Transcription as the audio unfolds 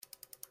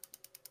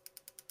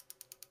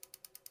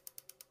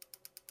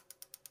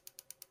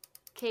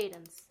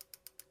Cadence,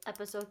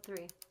 Episode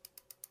 3,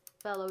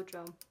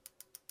 Velodrome.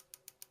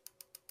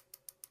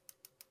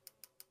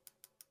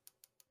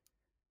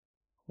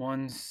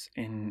 Once,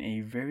 in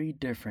a very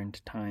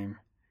different time,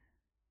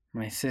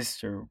 my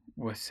sister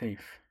was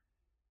safe.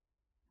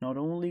 Not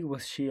only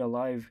was she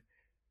alive,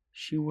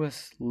 she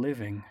was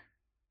living.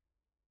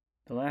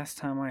 The last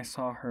time I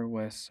saw her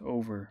was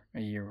over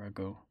a year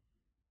ago.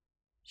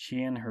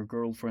 She and her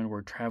girlfriend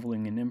were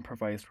traveling an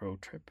improvised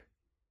road trip.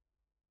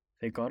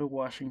 They got to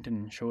Washington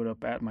and showed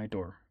up at my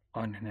door,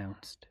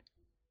 unannounced.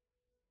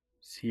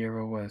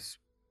 Sierra was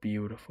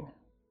beautiful.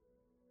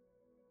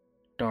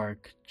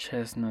 Dark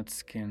chestnut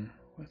skin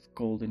with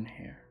golden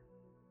hair.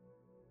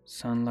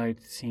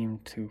 Sunlight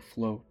seemed to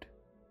float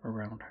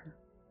around her.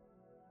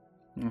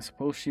 I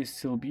suppose she's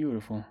still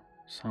beautiful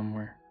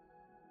somewhere.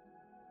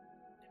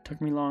 It took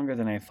me longer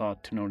than I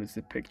thought to notice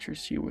the pictures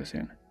she was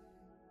in.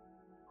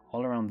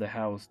 All around the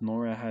house,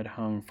 Nora had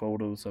hung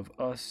photos of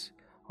us,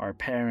 our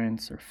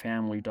parents, our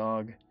family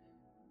dog,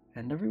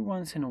 and every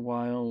once in a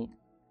while,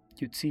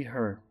 you'd see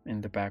her in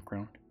the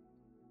background,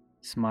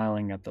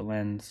 smiling at the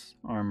lens,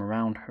 arm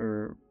around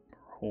her,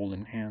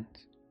 holding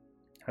hands.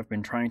 I've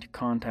been trying to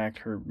contact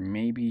her,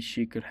 maybe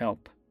she could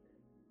help,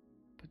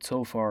 but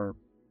so far,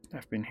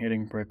 I've been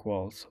hitting brick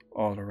walls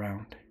all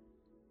around.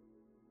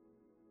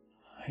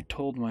 I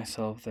told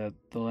myself that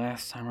the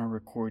last time I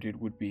recorded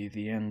would be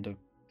the end of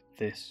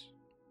this.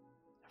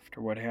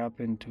 After what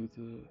happened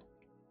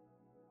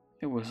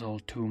it was all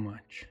too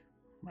much.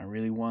 I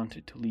really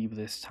wanted to leave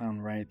this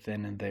town right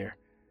then and there.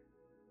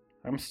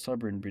 I'm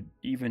stubborn, but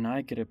even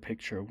I get a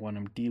picture of what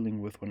I'm dealing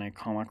with when I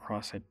come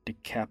across a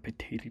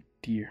decapitated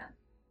deer.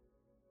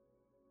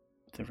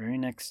 But the very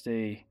next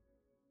day,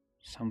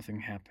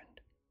 something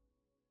happened.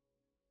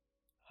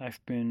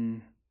 I've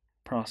been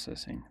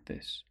processing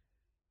this,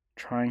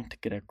 trying to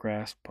get a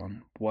grasp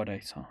on what I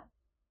saw.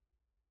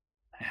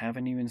 I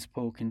haven't even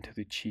spoken to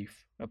the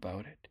chief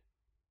about it.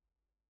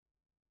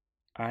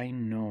 I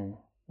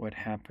know what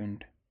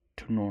happened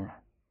to Nora.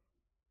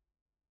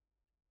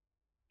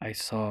 I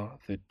saw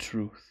the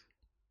truth,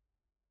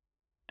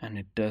 and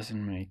it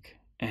doesn't make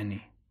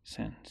any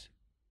sense.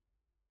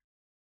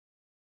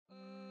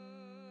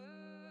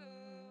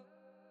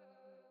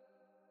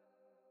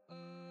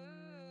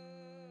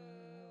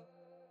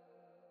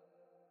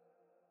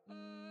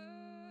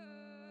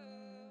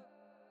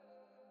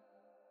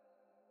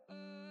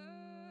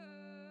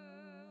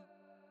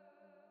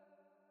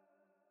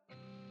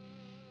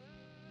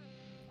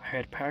 I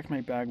had packed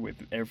my bag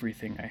with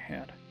everything I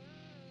had.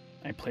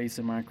 I placed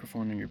the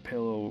microphone on your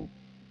pillow,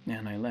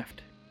 and I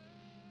left.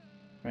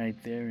 Right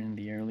there in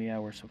the early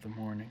hours of the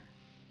morning.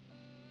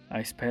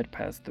 I sped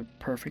past the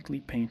perfectly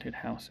painted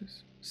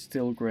houses,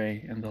 still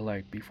gray in the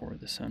light before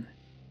the sun.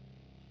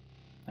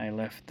 I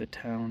left the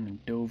town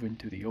and dove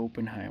into the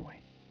open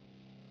highway.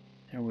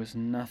 There was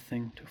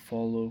nothing to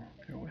follow,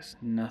 there was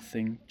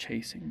nothing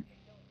chasing me.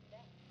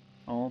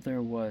 All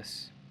there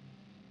was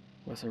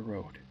a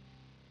road.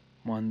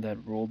 One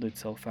that rolled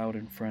itself out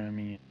in front of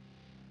me,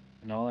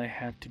 and all I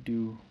had to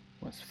do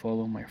was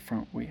follow my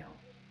front wheel.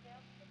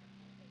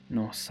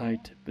 No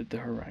sight but the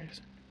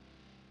horizon,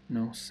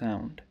 no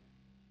sound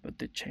but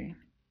the chain.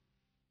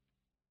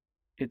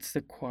 It's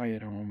the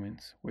quiet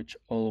moments which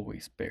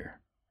always bear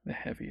the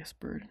heaviest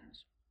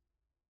burdens.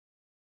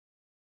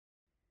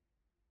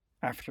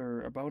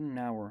 After about an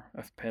hour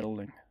of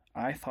pedaling,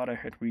 I thought I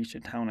had reached a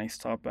town I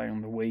stopped by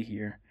on the way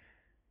here,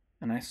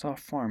 and I saw a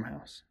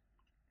farmhouse,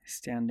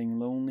 standing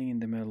lonely in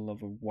the middle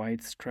of a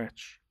wide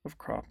stretch of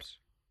crops.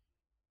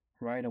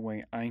 Right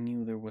away, I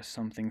knew there was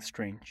something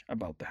strange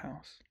about the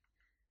house.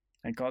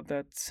 I got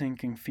that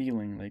sinking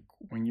feeling like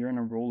when you're on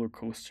a roller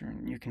coaster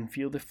and you can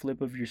feel the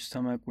flip of your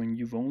stomach when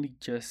you've only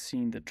just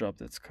seen the drop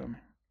that's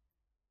coming.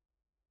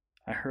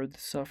 I heard the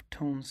soft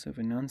tones of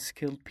an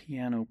unskilled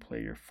piano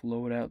player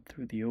float out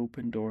through the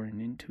open door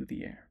and into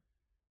the air.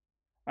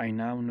 I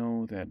now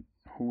know that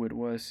who it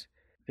was,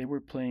 they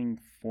were playing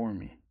for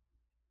me,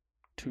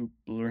 to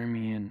lure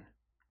me in,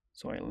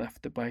 so I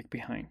left the bike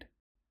behind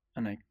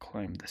and I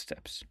climbed the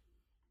steps.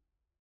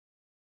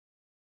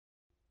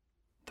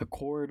 The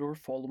corridor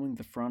following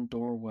the front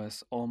door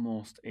was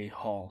almost a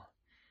hall.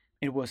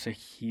 It was a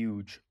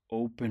huge,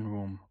 open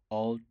room,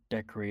 all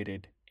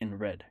decorated in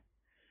red.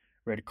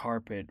 Red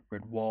carpet,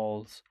 red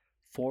walls,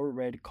 4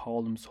 red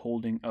columns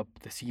holding up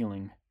the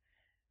ceiling,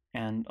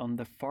 and on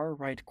the far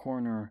right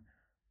corner,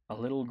 a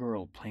little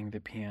girl playing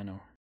the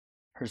piano.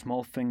 Her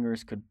small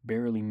fingers could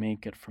barely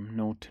make it from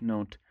note to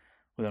note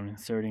without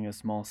inserting a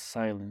small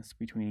silence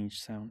between each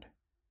sound.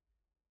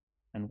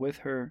 And with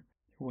her,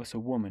 there was a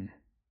woman,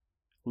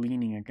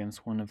 leaning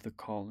against one of the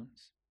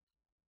columns.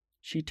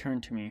 She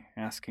turned to me,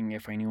 asking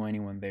if I knew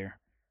anyone there.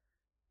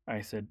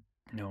 I said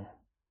no.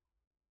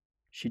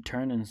 She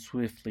turned and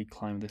swiftly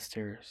climbed the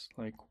stairs,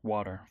 like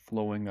water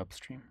flowing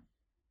upstream.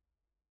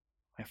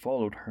 I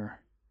followed her,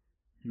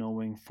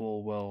 knowing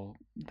full well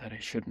that I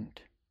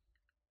shouldn't.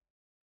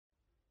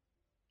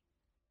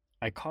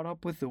 I caught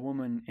up with the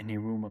woman in a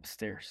room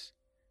upstairs.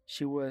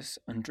 She was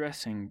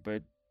undressing,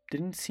 but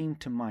didn't seem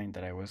to mind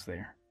that I was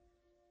there.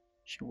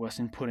 She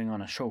wasn't putting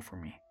on a show for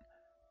me.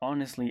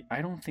 Honestly,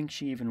 I don't think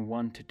she even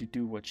wanted to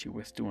do what she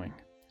was doing.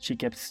 She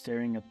kept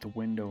staring at the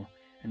window,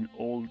 an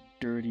old,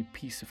 dirty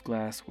piece of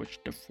glass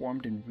which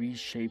deformed and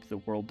reshaped the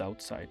world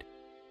outside.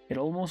 It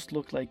almost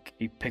looked like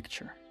a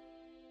picture,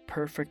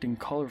 perfect and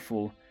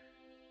colorful,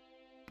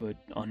 but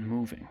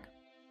unmoving.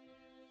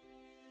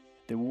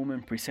 The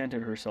woman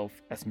presented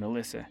herself as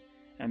Melissa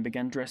and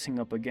began dressing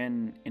up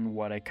again in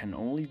what I can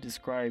only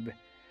describe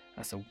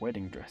as a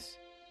wedding dress.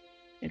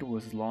 It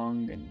was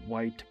long and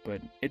white, but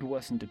it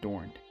wasn't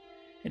adorned.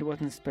 It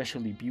wasn't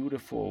specially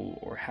beautiful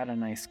or had a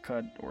nice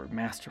cut or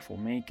masterful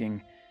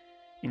making.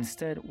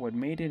 Instead, what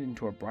made it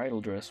into a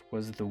bridal dress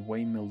was the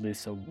way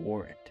Melissa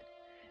wore it.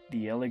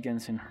 The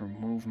elegance in her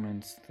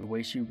movements, the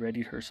way she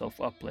readied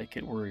herself up like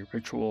it were a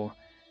ritual.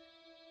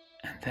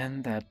 And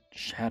then that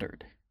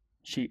shattered.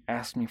 She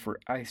asked me for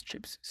ice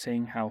chips,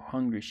 saying how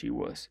hungry she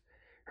was,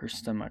 her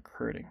stomach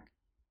hurting.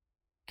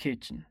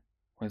 Kitchen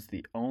was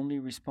the only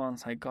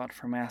response I got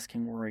from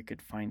asking where I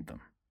could find them.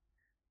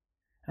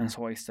 And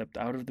so I stepped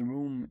out of the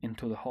room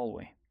into the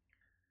hallway.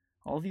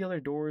 All the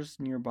other doors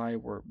nearby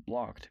were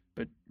blocked,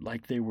 but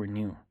like they were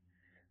new.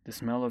 The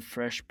smell of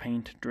fresh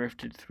paint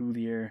drifted through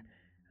the air,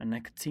 and I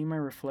could see my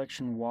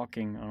reflection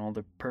walking on all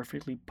the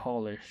perfectly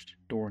polished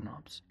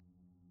doorknobs.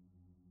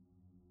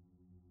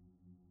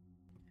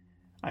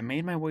 I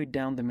made my way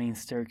down the main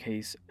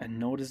staircase and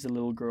noticed the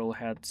little girl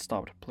had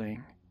stopped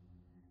playing.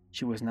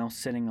 She was now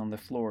sitting on the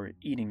floor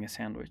eating a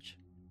sandwich.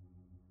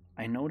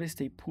 I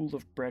noticed a pool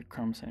of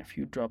breadcrumbs and a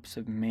few drops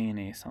of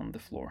mayonnaise on the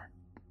floor.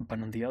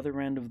 But on the other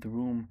end of the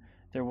room,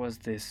 there was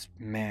this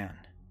man.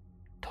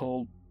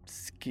 Tall,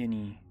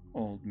 skinny,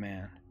 old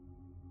man.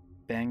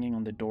 Banging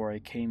on the door I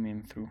came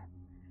in through.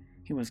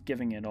 He was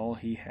giving it all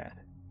he had.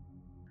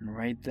 And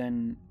right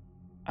then,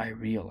 I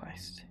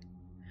realized.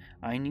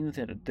 I knew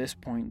that at this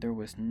point there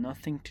was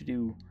nothing to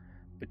do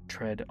but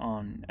tread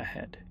on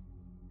ahead.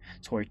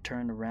 So I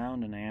turned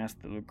around and I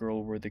asked the little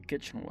girl where the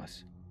kitchen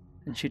was.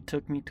 And she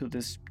took me to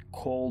this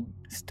cold,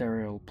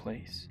 sterile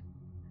place.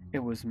 It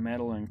was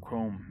metal and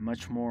chrome,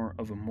 much more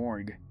of a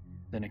morgue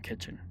than a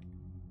kitchen.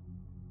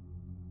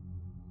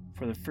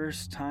 For the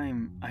first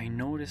time, I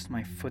noticed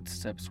my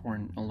footsteps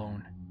weren't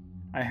alone.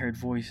 I heard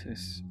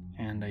voices,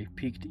 and I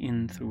peeked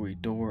in through a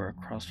door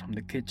across from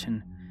the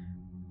kitchen,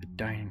 the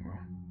dining room.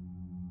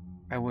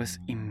 I was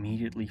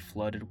immediately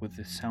flooded with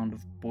the sound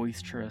of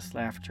boisterous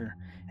laughter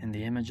and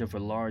the image of a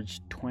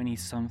large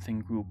 20-something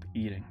group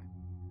eating.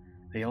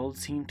 They all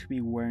seemed to be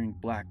wearing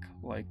black,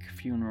 like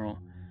funeral,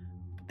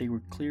 but they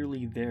were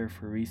clearly there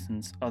for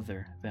reasons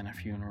other than a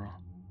funeral.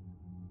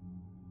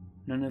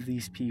 None of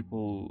these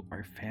people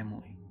are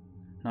family.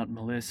 Not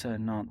Melissa,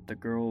 not the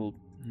girl,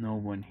 no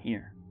one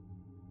here.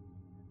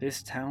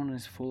 This town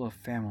is full of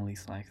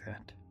families like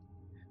that,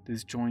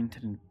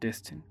 disjointed and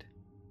distant.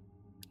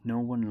 No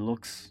one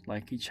looks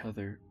like each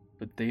other,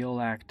 but they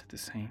all act the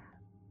same.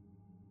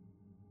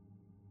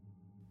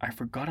 I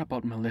forgot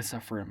about Melissa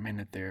for a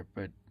minute there,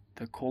 but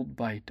the cold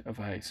bite of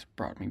ice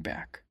brought me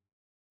back.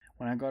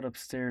 When I got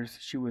upstairs,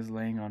 she was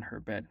laying on her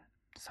bed,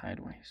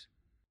 sideways.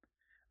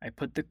 I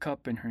put the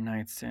cup in her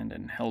nightstand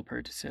and helped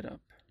her to sit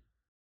up.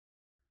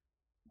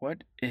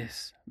 "What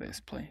is this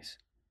place?"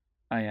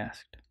 I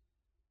asked.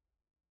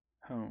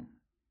 "Home,"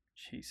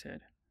 she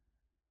said.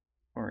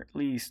 "Or at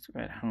least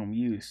what home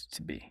used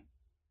to be."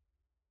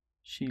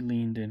 She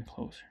leaned in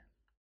closer.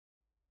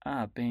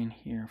 "I've been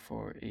here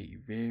for a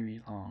very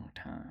long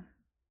time,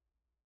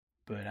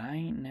 but I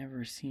ain't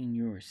never seen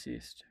your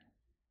sister."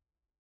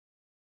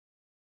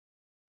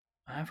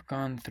 I've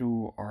gone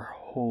through our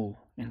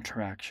whole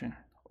interaction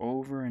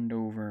over and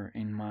over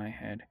in my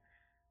head,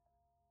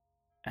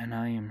 and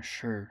I am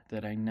sure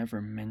that I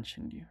never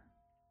mentioned you.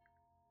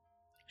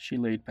 She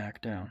laid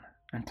back down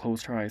and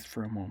closed her eyes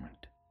for a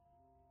moment.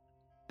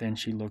 Then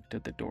she looked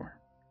at the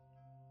door.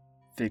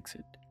 "Fix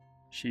it,"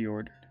 she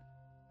ordered,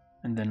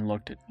 and then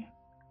looked at me.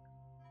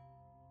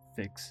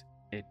 "Fix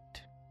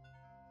it."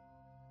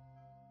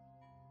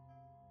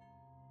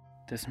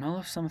 The smell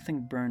of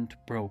something burnt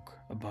broke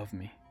above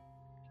me.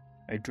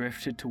 I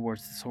drifted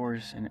towards the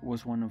source, and it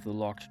was one of the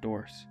locked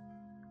doors.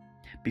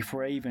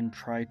 Before I even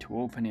tried to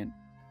open it,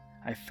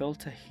 I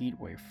felt a heat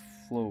wave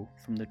flow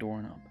from the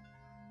doorknob.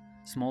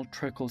 Small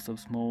trickles of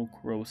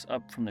smoke rose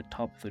up from the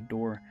top of the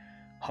door,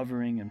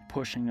 hovering and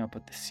pushing up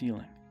at the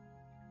ceiling.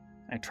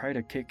 I tried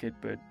to kick it,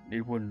 but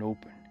it wouldn't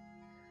open.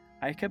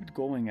 I kept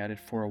going at it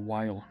for a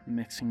while,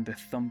 mixing the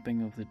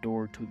thumping of the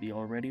door to the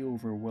already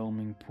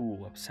overwhelming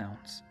pool of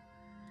sounds.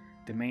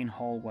 The main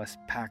hall was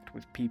packed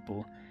with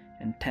people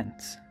and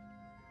tents.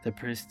 The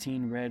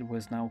pristine red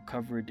was now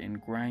covered in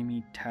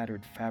grimy,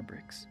 tattered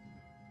fabrics.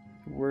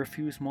 There were a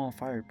few small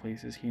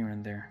fireplaces here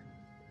and there.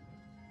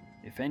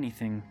 If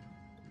anything,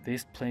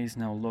 this place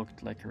now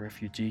looked like a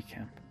refugee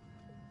camp.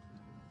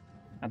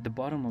 At the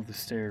bottom of the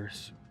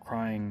stairs,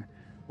 crying,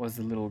 was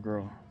the little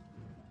girl.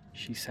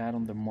 She sat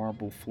on the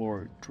marble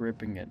floor,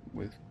 dripping it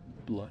with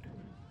blood.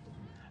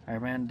 I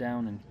ran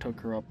down and took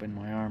her up in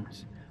my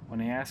arms.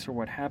 When I asked her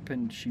what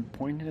happened, she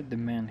pointed at the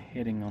man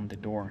hitting on the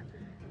door.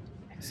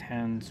 His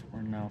hands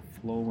were now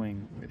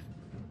flowing with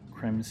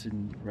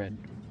crimson red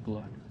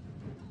blood.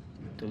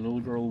 The little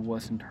girl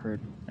wasn't hurt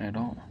at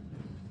all.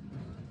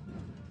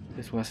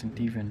 This wasn't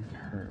even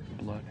her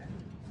blood.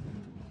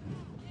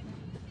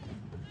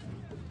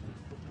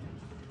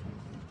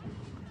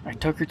 I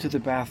took her to the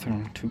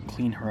bathroom to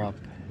clean her up,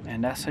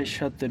 and as I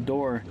shut the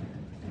door,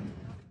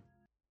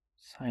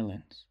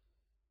 silence.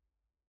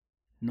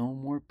 No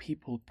more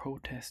people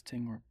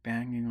protesting or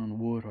banging on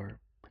wood or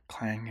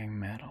clanging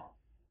metal.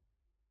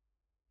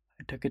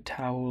 I took a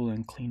towel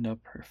and cleaned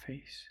up her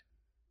face.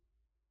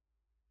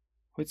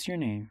 "What's your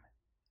name?"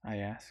 I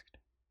asked.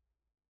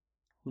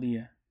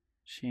 "Leah,"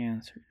 she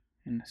answered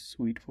in a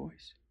sweet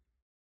voice.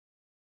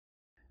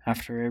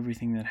 After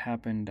everything that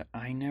happened,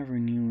 I never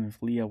knew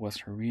if Leah was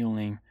her real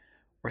name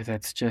or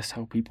that's just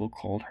how people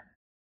called her.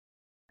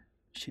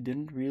 She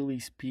didn't really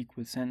speak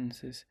with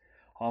sentences,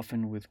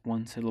 often with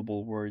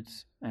one-syllable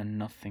words and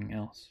nothing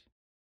else.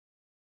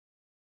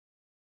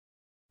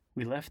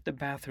 We left the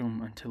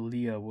bathroom until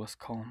Leah was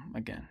calm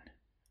again.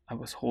 I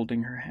was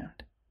holding her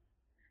hand.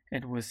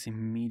 It was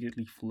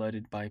immediately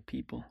flooded by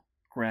people,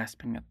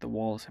 grasping at the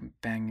walls and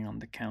banging on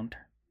the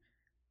counter.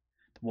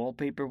 The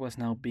wallpaper was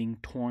now being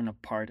torn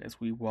apart as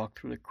we walked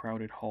through the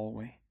crowded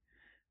hallway.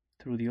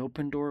 Through the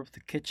open door of the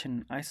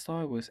kitchen, I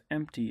saw it was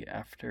empty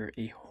after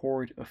a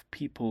horde of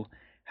people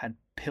had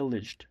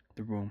pillaged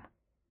the room.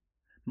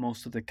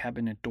 Most of the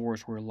cabinet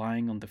doors were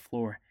lying on the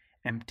floor,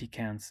 empty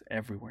cans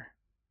everywhere.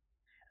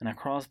 And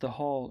across the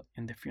hall,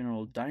 in the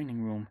funeral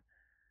dining room,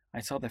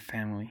 I saw the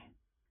family,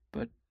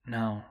 but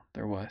now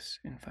there was,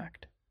 in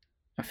fact,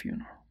 a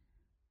funeral.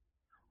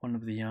 One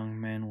of the young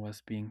men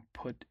was being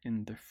put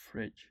in the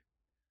fridge,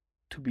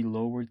 to be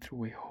lowered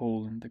through a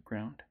hole in the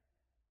ground.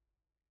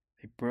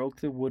 They broke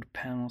the wood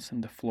panels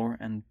in the floor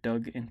and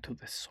dug into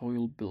the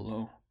soil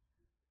below.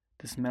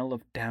 The smell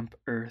of damp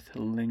earth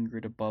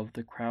lingered above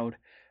the crowd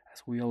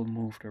as we all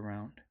moved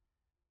around.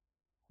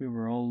 We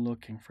were all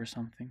looking for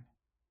something.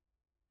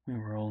 We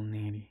were all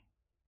needy.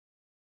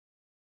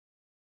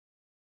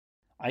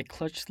 I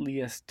clutched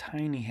Leah's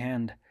tiny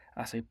hand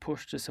as I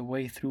pushed us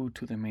away through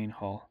to the main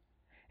hall.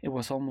 It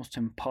was almost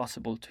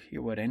impossible to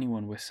hear what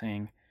anyone was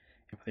saying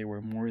if they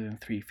were more than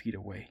 3 feet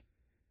away.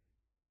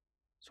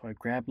 So I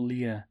grabbed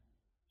Leah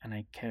and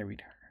I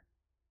carried her.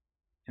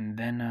 And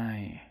then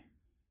I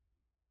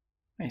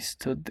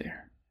stood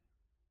there.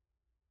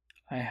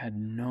 I had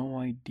no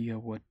idea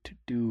what to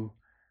do,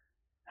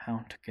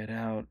 how to get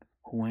out,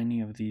 who any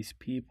of these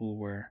people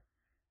were.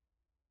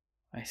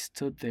 I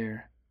stood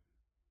there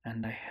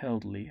and I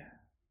held Leah.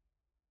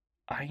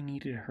 I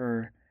needed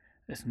her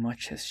as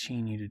much as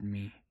she needed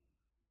me.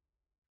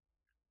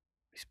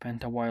 We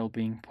spent a while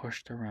being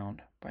pushed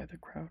around by the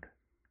crowd.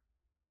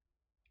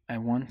 I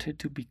wanted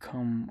to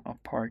become a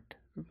part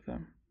of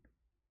them.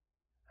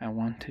 I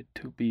wanted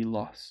to be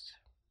lost,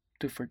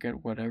 to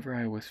forget whatever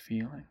I was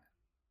feeling.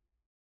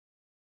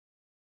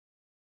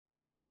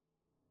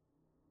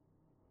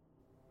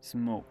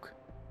 Smoke,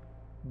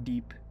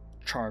 deep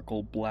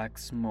charcoal black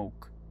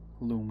smoke,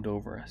 loomed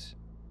over us.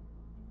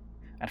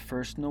 At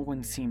first no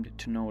one seemed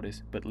to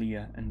notice but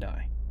Leah and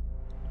I.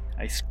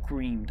 I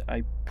screamed,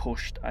 I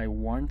pushed, I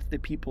warned the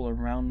people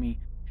around me,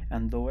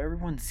 and though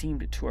everyone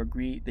seemed to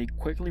agree, they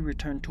quickly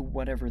returned to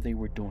whatever they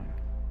were doing.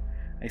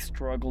 I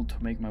struggled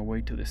to make my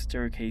way to the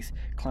staircase,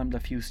 climbed a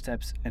few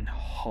steps, and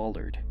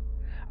hollered.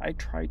 I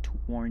tried to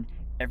warn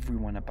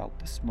everyone about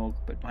the smoke,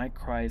 but my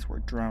cries were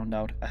drowned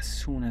out as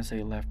soon as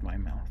they left my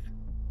mouth.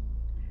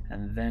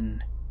 And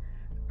then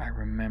I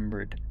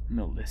remembered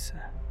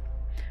Melissa.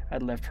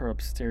 I'd left her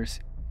upstairs,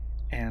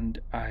 and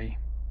I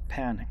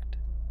panicked.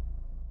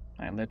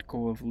 I let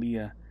go of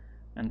Leah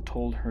and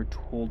told her to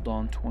hold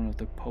on to one of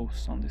the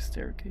posts on the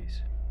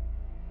staircase.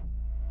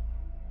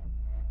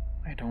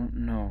 I don't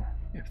know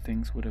if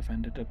things would have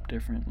ended up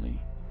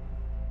differently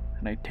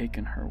had I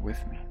taken her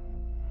with me.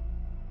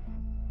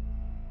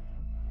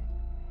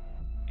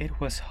 It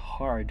was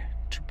hard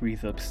to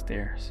breathe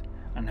upstairs,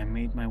 and I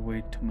made my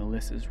way to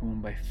Melissa's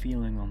room by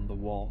feeling on the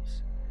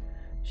walls.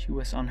 She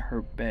was on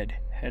her bed,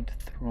 head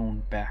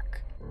thrown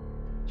back.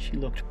 She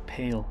looked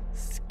pale,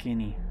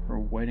 skinny, her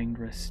wedding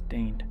dress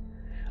stained.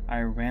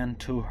 I ran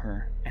to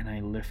her and I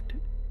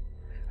lifted.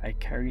 I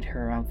carried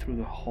her out through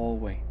the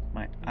hallway.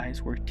 My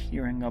eyes were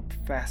tearing up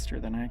faster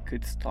than I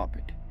could stop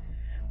it.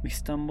 We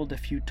stumbled a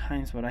few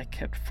times, but I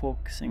kept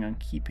focusing on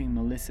keeping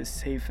Melissa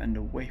safe and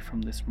away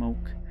from the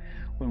smoke.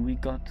 When we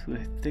got to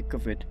the thick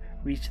of it,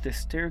 reached the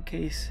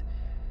staircase,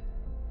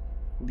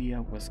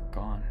 Leah was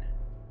gone.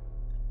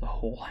 The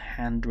whole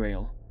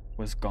handrail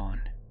was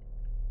gone.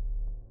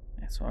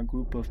 I saw a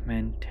group of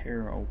men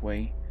tear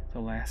away the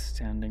last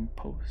standing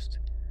post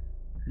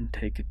and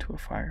take it to a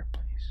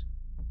fireplace.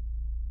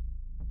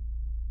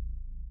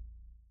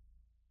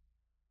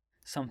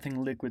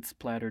 Something liquid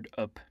splattered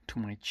up to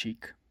my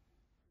cheek.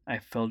 I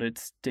felt it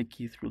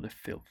sticky through the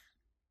filth.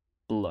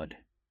 Blood.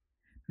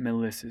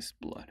 Melissa's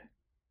blood.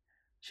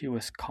 She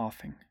was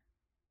coughing.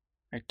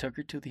 I took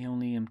her to the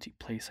only empty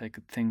place I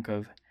could think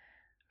of,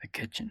 the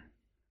kitchen.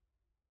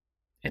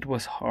 It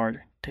was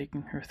hard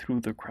taking her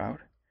through the crowd.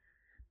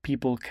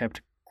 People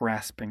kept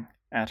grasping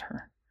at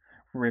her,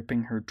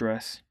 ripping her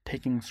dress,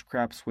 taking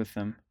scraps with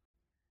them.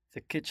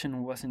 The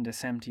kitchen wasn't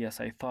as empty as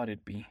I thought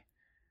it'd be.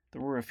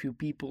 There were a few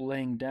people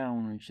laying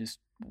down or just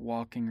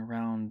walking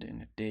around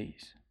in a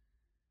daze.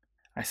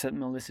 I set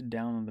Melissa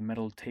down on the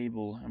metal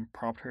table and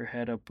propped her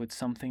head up with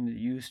something that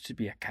used to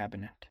be a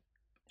cabinet.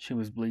 She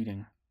was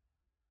bleeding.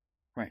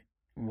 Right,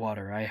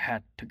 water. I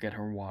had to get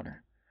her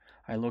water.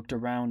 I looked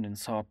around and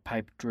saw a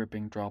pipe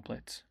dripping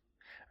droplets.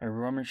 I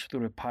rummaged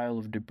through a pile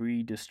of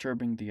debris,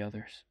 disturbing the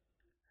others.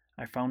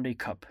 I found a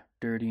cup,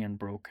 dirty and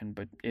broken,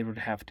 but it would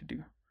have to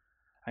do.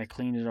 I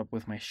cleaned it up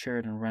with my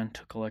shirt and ran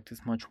to collect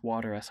as much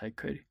water as I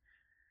could.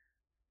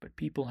 But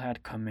people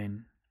had come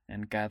in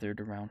and gathered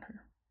around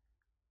her.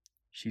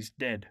 She's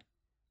dead.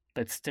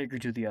 Let's take her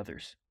to the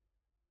others.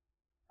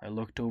 I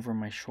looked over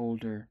my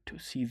shoulder to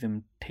see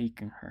them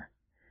taking her,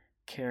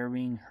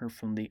 carrying her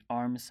from the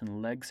arms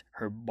and legs,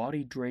 her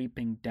body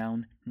draping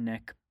down,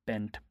 neck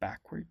bent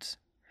backwards.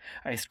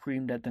 I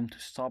screamed at them to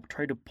stop,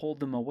 tried to pull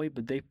them away,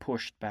 but they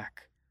pushed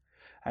back.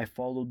 I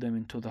followed them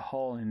into the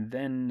hall, and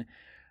then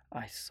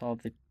I saw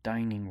the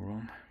dining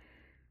room.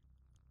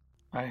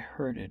 I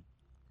heard it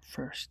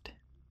first,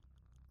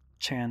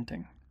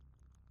 chanting.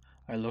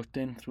 I looked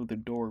in through the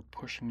door,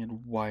 pushing it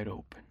wide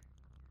open.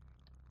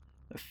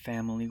 The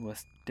family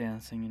was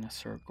dancing in a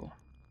circle.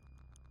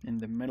 In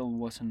the middle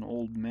was an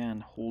old man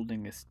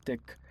holding a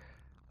stick,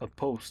 a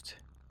post,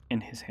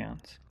 in his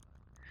hands.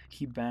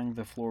 He banged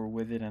the floor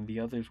with it, and the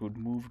others would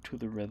move to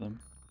the rhythm.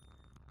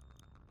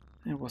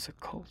 It was a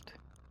cult.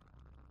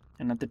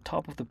 And at the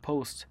top of the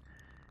post,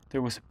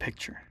 there was a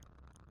picture.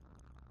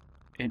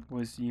 It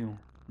was you,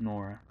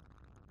 Nora.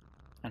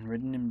 And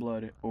written in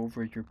blood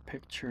over your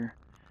picture,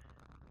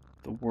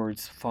 the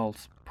words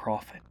false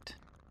prophet.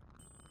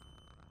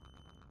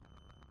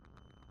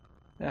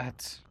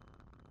 That's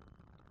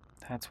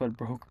what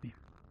broke me.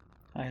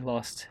 I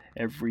lost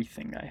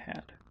everything I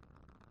had.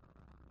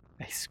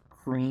 I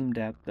screamed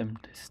at them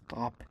to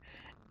stop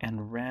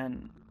and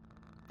ran.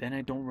 Then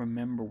I don't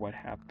remember what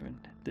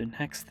happened. The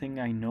next thing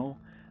I know,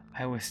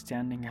 I was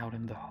standing out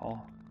in the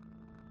hall.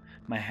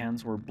 My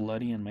hands were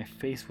bloody and my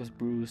face was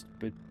bruised,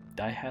 but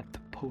I had the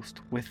post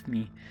with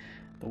me,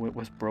 though it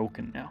was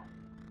broken now.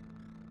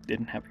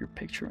 Didn't have your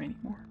picture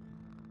anymore.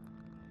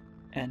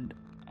 And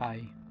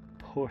I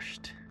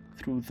pushed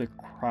through the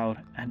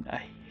crowd and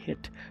I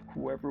hit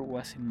whoever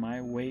was in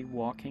my way,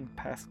 walking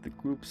past the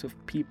groups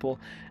of people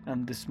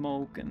and the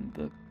smoke and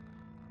the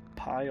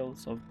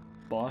piles of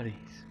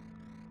bodies.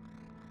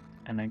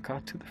 And I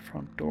got to the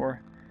front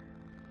door.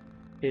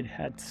 It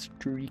had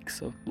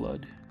streaks of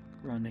blood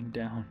running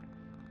down.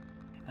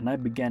 And I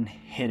began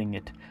hitting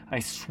it. I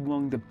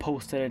swung the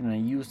post at it and I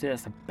used it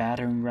as a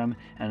battering ram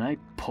and I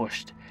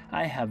pushed.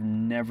 I have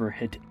never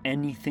hit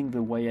anything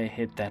the way I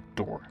hit that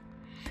door.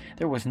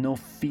 There was no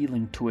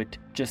feeling to it,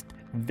 just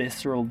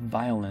visceral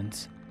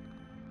violence.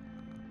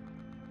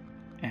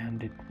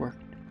 And it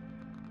worked.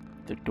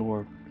 The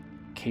door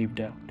caved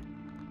out.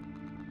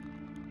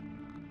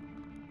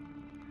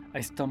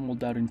 I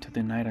stumbled out into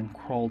the night and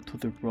crawled to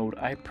the road.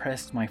 I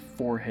pressed my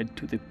forehead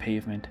to the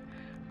pavement.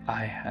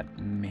 I had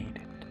made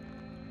it.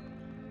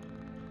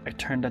 I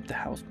turned at the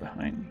house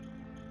behind me.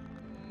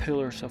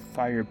 Pillars of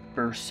fire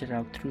bursted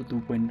out through the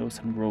windows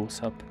and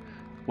rose up,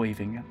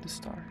 waving at the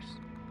stars.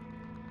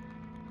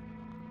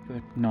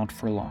 But not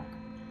for long.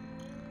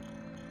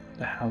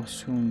 The house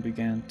soon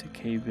began to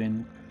cave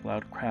in with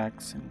loud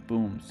cracks and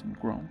booms and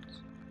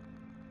groans.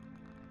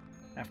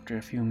 After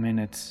a few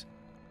minutes,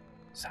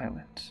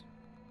 silence.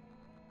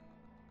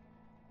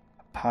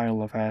 A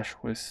pile of ash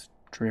was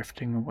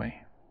drifting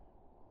away,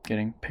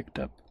 getting picked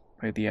up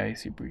by the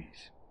icy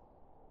breeze.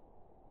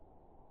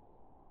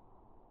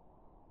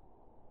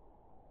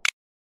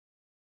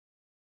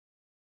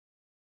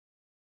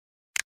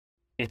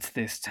 It's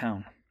this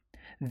town.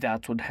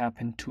 That's what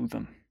happened to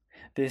them.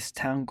 This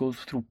town goes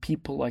through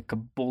people like a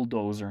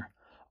bulldozer.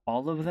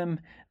 All of them,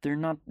 they're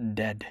not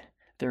dead.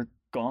 They're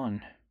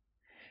gone.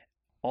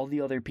 All the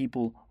other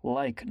people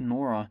like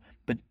Nora,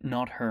 but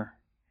not her.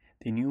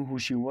 They knew who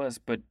she was,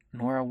 but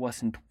Nora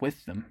wasn't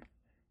with them.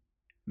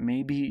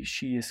 Maybe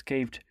she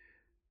escaped,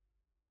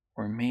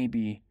 or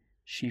maybe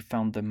she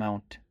found them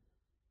out,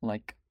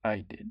 like I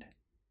did.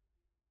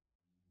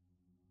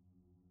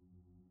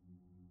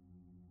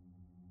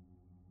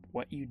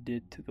 What you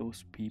did to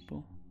those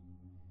people?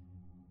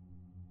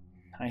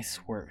 I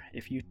swear,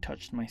 if you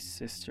touched my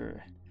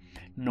sister...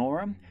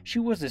 Nora, she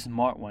was the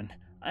smart one.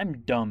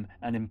 I'm dumb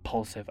and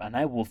impulsive, and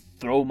I will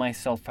throw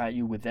myself at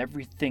you with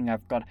everything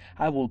I've got.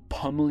 I will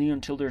pummel you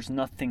until there's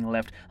nothing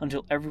left,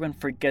 until everyone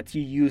forgets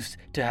you used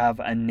to have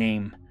a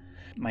name.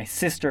 My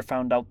sister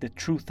found out the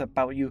truth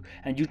about you,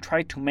 and you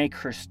tried to make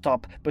her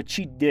stop, but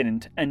she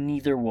didn't, and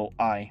neither will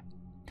I.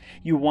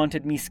 You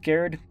wanted me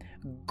scared?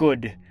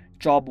 Good.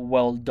 Job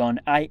well done.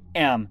 I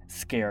am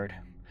scared.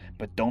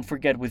 But don't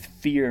forget, with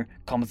fear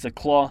comes the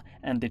claw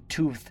and the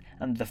tooth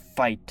and the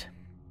fight.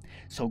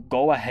 So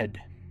go ahead.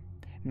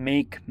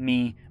 Make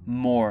me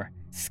more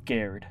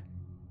scared.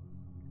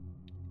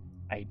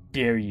 I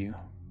dare you.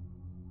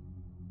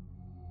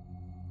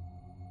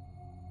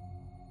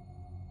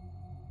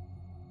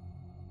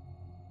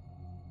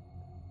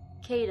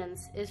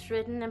 Cadence is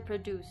written and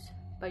produced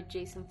by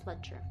Jason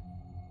Fletcher.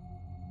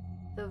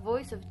 The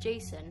voice of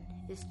Jason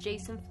is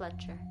Jason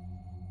Fletcher.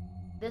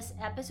 This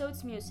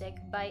episode's music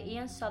by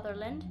Ian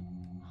Sutherland,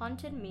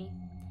 Haunted Me,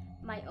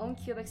 My Own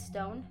Cubic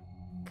Stone,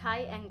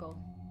 Kai Engel,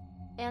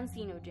 and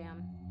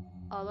Xenojam.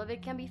 All of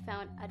it can be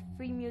found at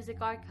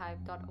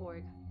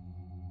freemusicarchive.org.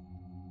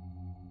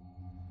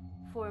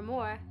 For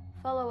more,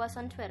 follow us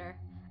on Twitter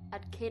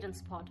at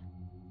CadencePod.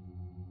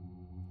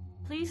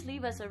 Please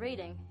leave us a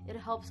rating, it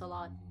helps a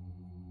lot.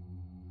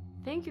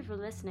 Thank you for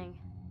listening,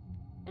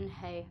 and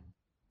hey,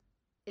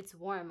 it's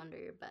warm under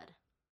your bed.